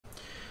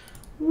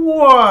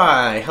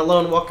Why, hello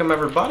and welcome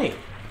everybody.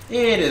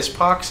 It is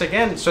Pohx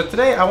again. So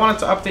today I wanted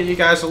to update you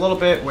guys a little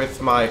bit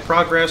with my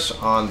progress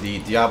on the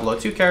Diablo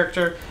 2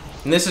 character.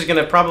 And this is going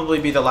to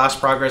probably be the last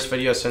progress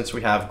video since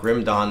we have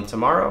Grim Dawn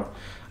tomorrow.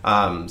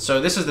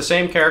 So this is the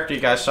same character you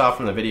guys saw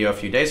from the video a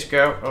few days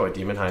ago. Oh, a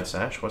Demon Hide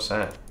Sash? What's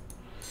that?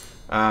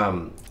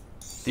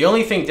 The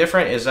only thing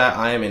different is that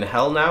I am in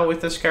hell now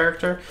with this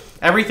character.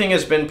 Everything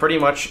has been pretty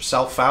much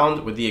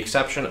self-found with the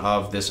exception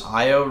of this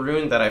IO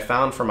rune that I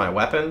found for my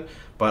weapon.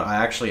 But I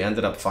actually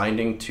ended up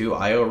finding 2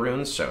 IO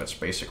runes, so it's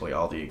basically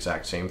all the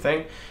exact same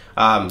thing.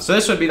 So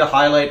this would be the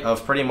highlight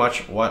of pretty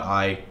much what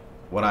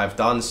I've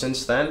done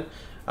since then.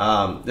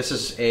 This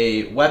is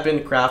a weapon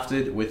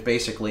crafted with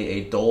basically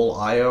a Dole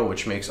IO,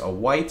 which makes a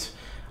white,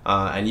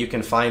 and you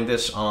can find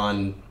this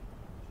on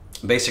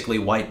basically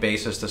white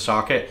bases to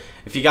socket.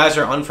 If you guys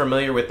are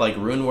unfamiliar with like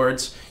rune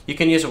words, you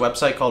can use a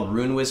website called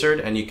Rune Wizard,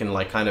 and you can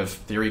like kind of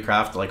theory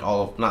craft like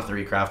all, not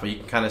theory craft, but you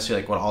can kind of see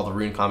like what all the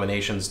rune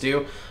combinations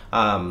do.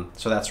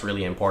 So that's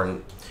really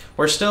important.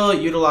 We're still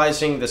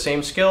utilizing the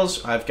same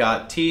skills. I've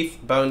got Teeth,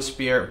 Bone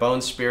Spear,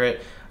 Bone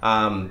Spirit.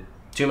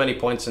 Too many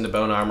points into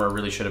Bone Armor,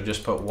 really should have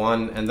just put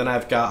 1. And then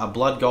I've got a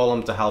Blood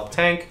Golem to help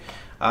tank.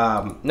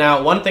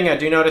 Now, one thing I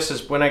do notice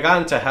is when I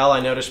got into Hell,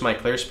 I noticed my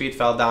clear speed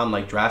fell down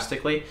like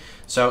drastically.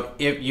 So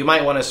if you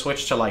might want to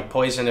switch to like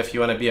Poison if you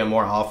want to be a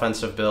more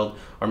offensive build,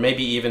 or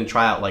maybe even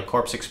try out like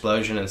Corpse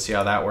Explosion and see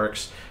how that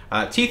works.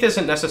 Teeth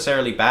isn't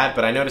necessarily bad,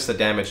 but I noticed the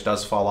damage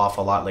does fall off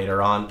a lot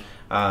later on.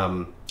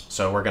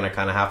 So we're going to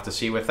kind of have to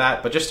see with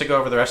that. But just to go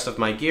over the rest of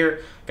my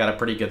gear, got a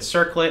pretty good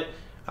circlet.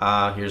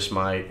 Here's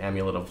my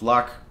Amulet of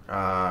Luck,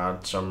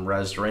 some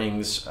res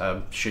rings,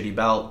 a shitty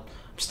belt.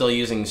 I'm still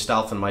using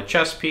Stealth in my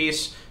chest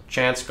piece,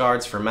 Chance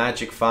Guards for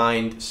Magic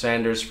Find,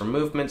 Sanders for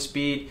movement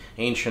speed,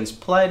 Ancient's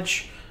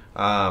Pledge.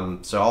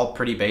 So all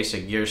pretty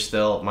basic gear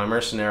still. My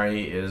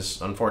Mercenary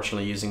is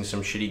unfortunately using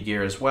some shitty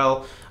gear as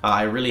well.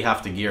 I really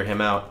have to gear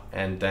him out,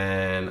 and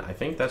then I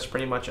think that's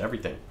pretty much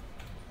everything.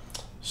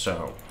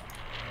 So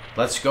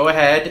let's go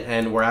ahead,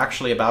 and we're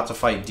actually about to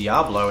fight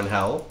Diablo in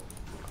Hell.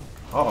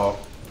 Uh-oh.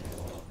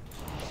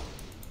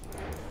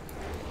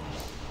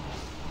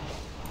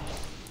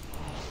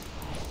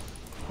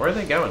 Where are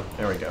they going?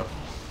 There we go.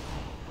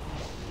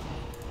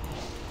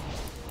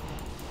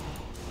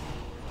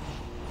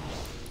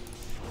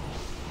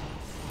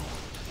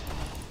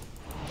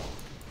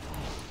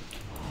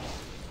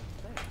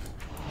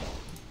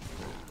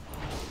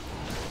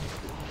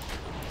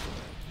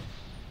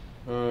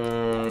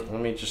 Let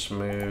me just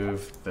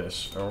move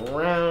this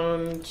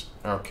around.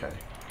 Okay.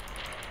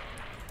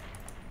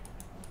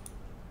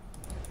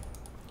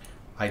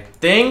 I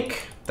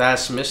think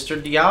that's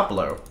Mr.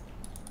 Diablo.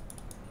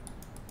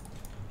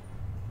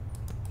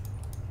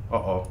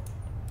 Uh-oh.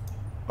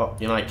 Oh,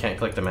 you know I can't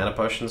click the mana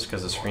potions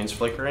because the screen's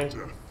flickering?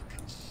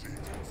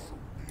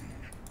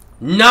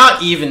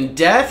 Not even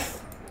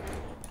death?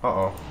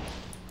 Uh-oh.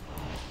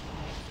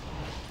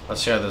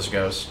 Let's see how this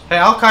goes. Hey,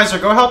 Alkaiser,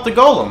 go help the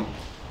golem.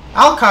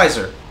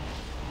 Alkaiser!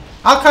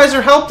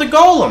 Alkaiser, help the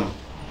golem!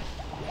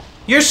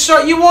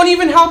 You won't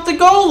even help the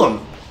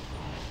golem!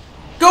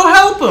 Go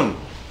help him!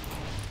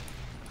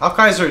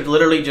 Alkaiser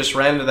literally just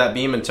ran into that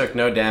beam and took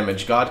no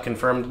damage. God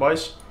confirmed,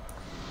 boys.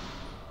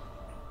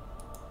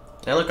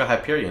 And look, a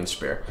Hyperion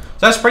Spear.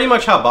 So that's pretty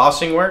much how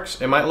bossing works.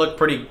 It might look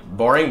pretty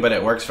boring, but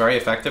it works very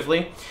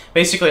effectively.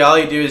 Basically, all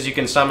you do is you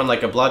can summon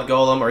like a Blood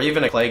Golem or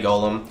even a Clay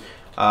Golem.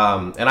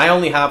 And I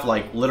only have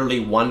like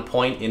literally 1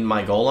 point in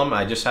my Golem.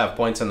 I just have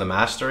points in the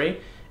Mastery.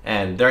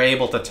 And they're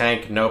able to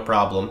tank no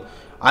problem.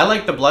 I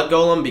like the Blood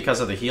Golem because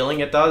of the healing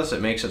it does.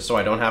 It makes it so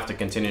I don't have to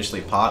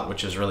continuously pot,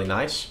 which is really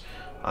nice.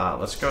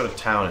 Let's go to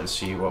town and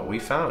see what we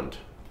found.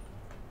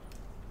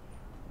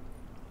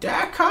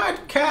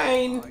 Deckard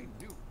Kane!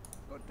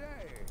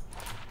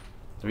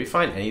 Did we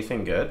find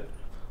anything good?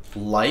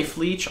 Life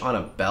Leech on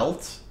a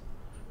belt?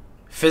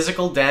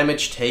 Physical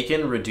damage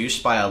taken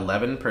reduced by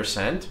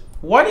 11%?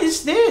 What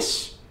is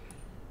this?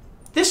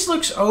 This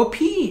looks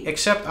OP,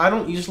 except I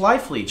don't use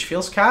Life Leech.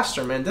 Feels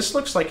caster, man. This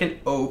looks like an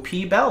OP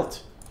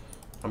belt.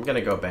 I'm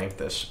gonna go bank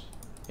this.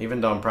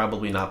 Even though I'm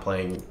probably not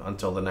playing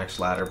until the next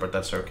ladder, but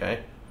that's okay.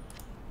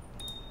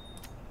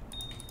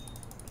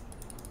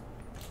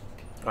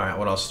 Alright,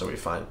 what else do we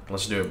find?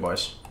 Let's do it,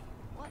 boys.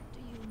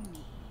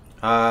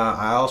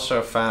 I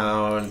also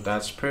found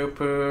that's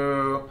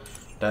poo-poo,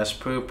 that's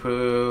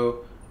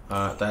poo-poo,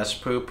 that's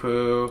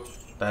poo-poo,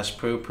 that's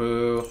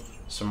poo-poo,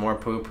 some more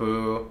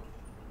poo-poo.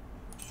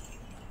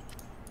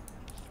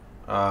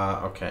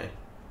 Okay.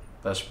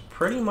 That's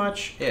pretty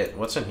much it.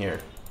 What's in here?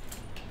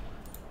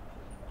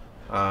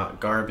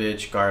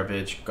 Garbage,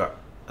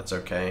 that's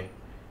okay.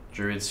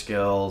 Druid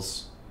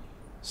skills.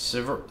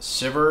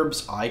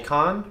 Siverb's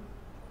Icon?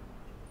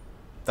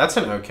 That's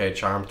an okay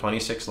charm.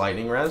 26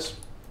 lightning res.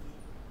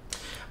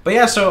 But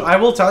yeah, so I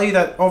will tell you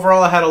that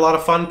overall I had a lot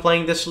of fun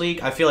playing this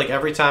league. I feel like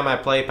every time I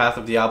play Path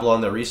of Diablo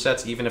on the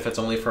resets, even if it's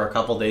only for a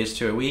couple days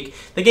to a week,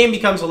 the game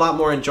becomes a lot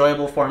more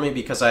enjoyable for me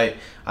because I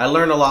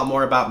learn a lot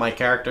more about my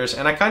characters,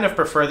 and I kind of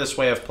prefer this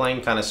way of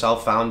playing kind of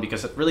self-found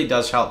because it really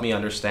does help me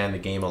understand the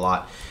game a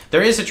lot.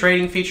 There is a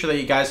trading feature that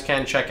you guys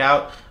can check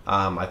out.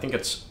 I think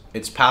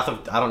it's Path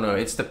of, I don't know,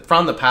 it's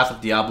from the Path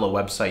of Diablo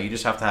website. You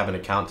just have to have an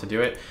account to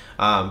do it.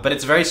 But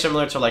it's very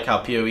similar to like how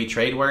PoE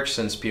trade works,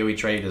 since PoE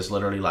trade is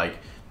literally like,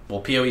 well,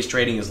 PoE's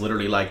trading is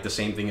literally like the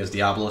same thing as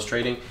Diablo's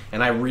trading,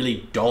 and I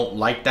really don't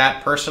like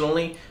that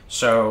personally,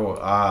 so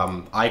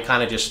I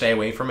kind of just stay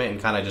away from it and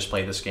kind of just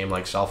play this game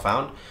like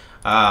self-found.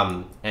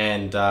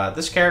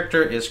 This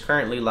character is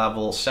currently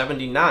level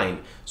 79,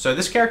 so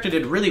this character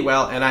did really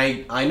well, and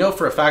I know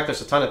for a fact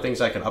there's a ton of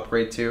things I could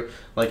upgrade to.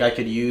 Like I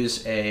could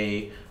use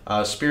a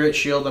spirit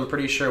shield, I'm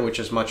pretty sure, which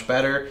is much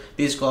better.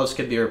 These gloves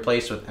could be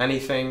replaced with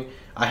anything.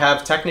 I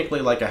have technically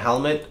like a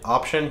helmet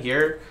option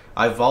here.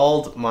 I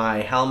volled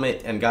my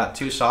helmet and got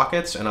 2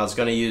 sockets, and I was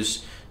going to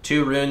use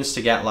 2 runes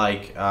to get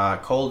like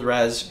cold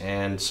res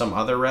and some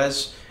other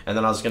res, and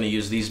then I was going to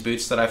use these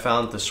boots that I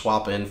found to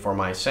swap in for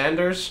my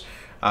sanders,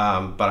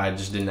 but I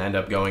just didn't end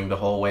up going the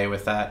whole way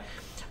with that.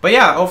 But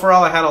yeah,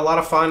 overall I had a lot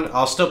of fun.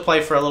 I'll still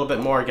play for a little bit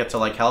more, get to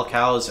like Hell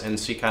Cows and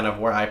see kind of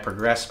where I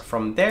progress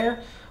from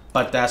there,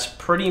 but that's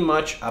pretty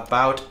much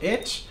about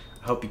it.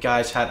 I hope you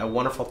guys had a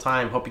wonderful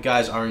time. Hope you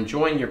guys are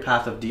enjoying your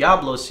Path of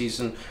Diablo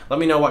season. Let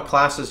me know what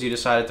classes you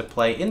decided to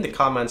play in the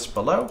comments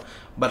below.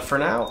 But for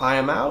now, I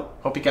am out.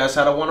 Hope you guys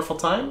had a wonderful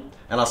time.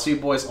 And I'll see you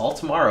boys all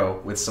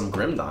tomorrow with some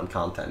Grim Dawn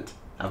content.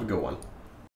 Have a good one.